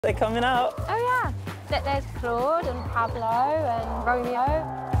They're coming out. Oh yeah, there's Claude and Pablo and Romeo.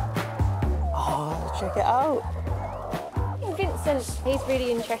 Oh, check it out. Vincent, he's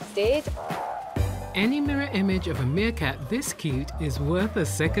really interested. Any mirror image of a meerkat this cute is worth a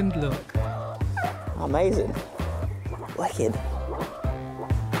second look. Amazing. Wicked.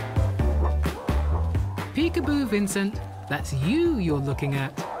 Peekaboo, Vincent. That's you're looking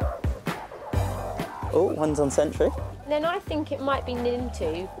at. Oh, one's on sentry. Then I think it might be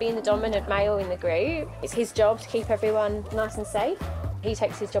Nintu, being the dominant male in the group. It's his job to keep everyone nice and safe. He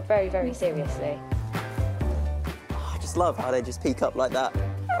takes his job very, very seriously. Oh, I just love how they just peek up like that.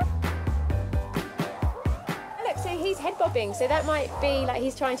 Look, so he's head bobbing, so that might be like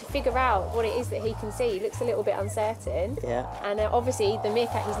he's trying to figure out what it is that he can see. He looks a little bit uncertain. Yeah. And obviously the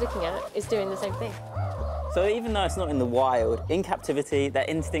meerkat he's looking at is doing the same thing. So even though it's not in the wild, in captivity, their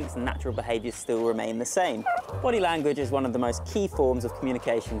instincts and natural behaviours still remain the same. Body language is one of the most key forms of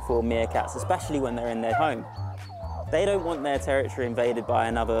communication for meerkats, especially when they're in their home. They don't want their territory invaded by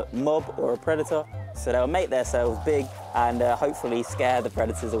another mob or a predator, so they'll make themselves big and hopefully scare the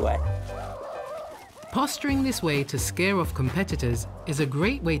predators away. Posturing this way to scare off competitors is a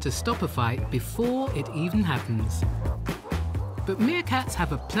great way to stop a fight before it even happens. But meerkats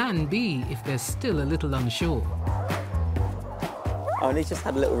have a plan B if they're still a little unsure. Oh, and he's just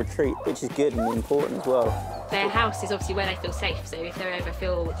had a little retreat, which is good and important as well. Their house is obviously where they feel safe, so if they ever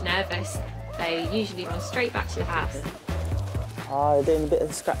feel nervous, they usually run straight back to the house. Oh, they're doing a bit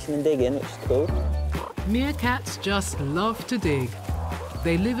of scratching and digging, which is cool. Meerkats just love to dig.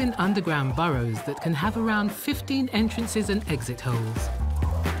 They live in underground burrows that can have around 15 entrances and exit holes.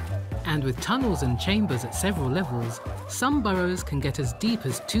 And with tunnels and chambers at several levels, some burrows can get as deep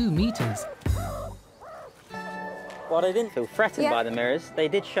as 2 meters. While they didn't feel threatened by the mirrors, they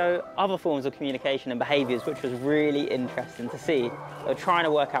did show other forms of communication and behaviours, which was really interesting to see. They were trying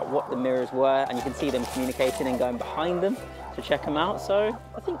to work out what the mirrors were, and you can see them communicating and going behind them to check them out. So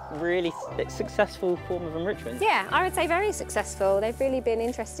I think really successful form of enrichment. Yeah, I would say very successful. They've really been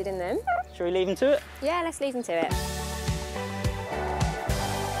interested in them. Shall we leave them to it? Yeah, let's leave them to it.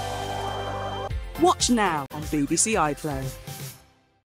 Watch now on BBC iPlayer.